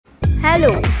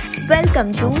Hello,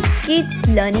 welcome to Kids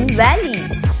Learning Valley.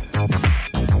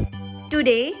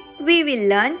 Today we will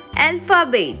learn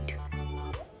alphabet.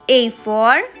 A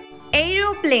for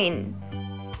aeroplane.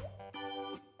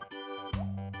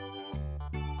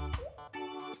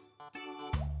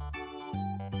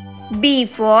 B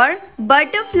for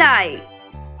butterfly.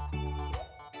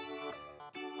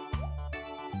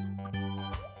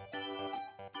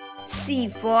 C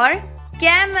for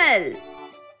camel.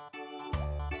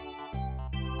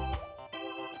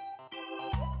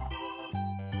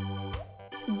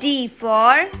 D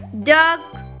for duck.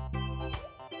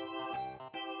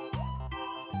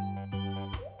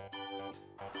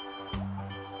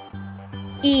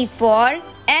 E for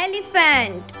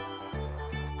elephant.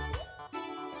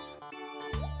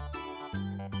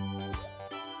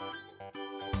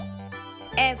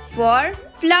 F for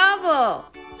flower.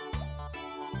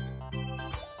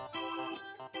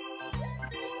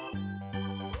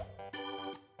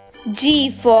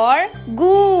 G for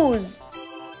goose.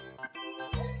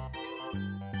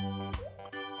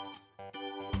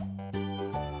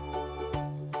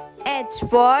 H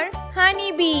for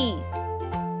honeybee.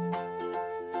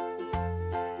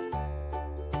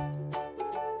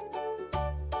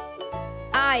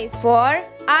 I for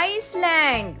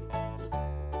Iceland.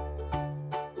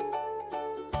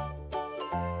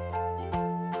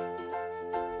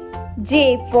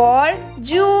 J for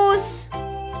juice.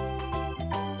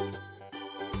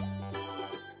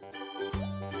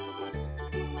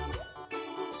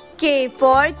 K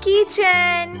for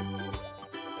kitchen.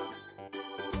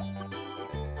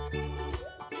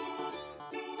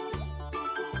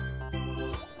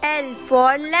 L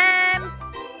for lamp.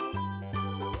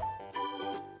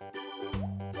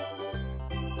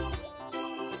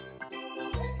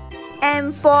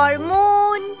 M for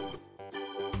moon.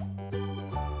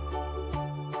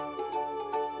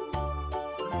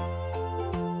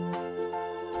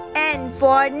 N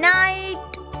for night.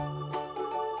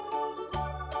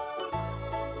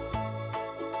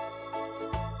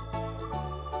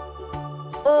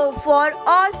 O for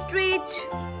ostrich.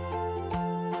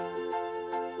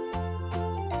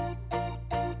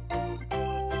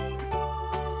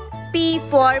 P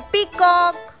for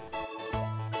peacock.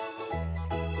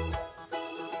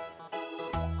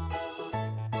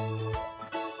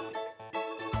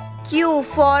 Q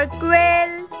for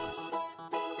quail.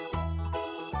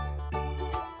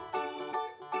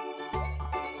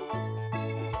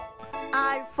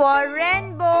 R for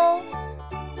rainbow.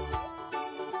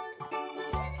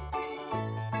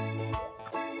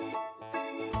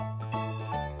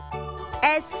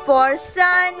 S for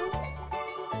sun.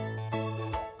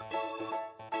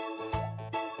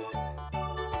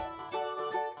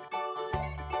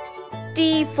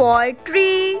 T for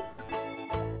tree.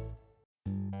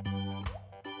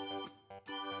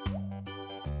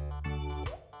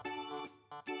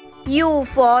 U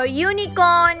for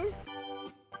unicorn.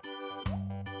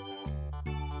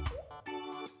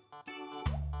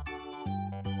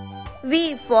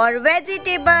 V for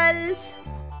vegetables.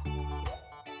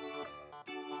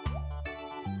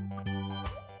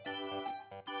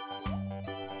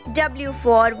 W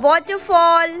for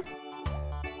waterfall.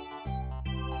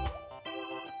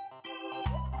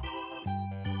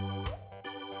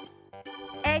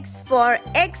 X for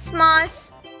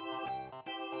Xmas.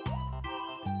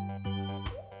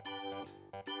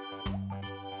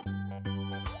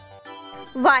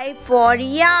 Y for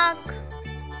yak.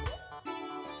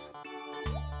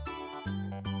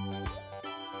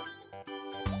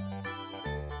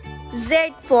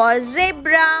 Z for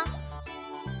zebra.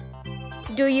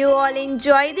 Do you all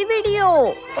enjoy the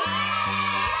video?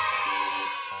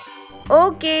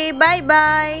 Okay, bye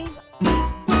bye.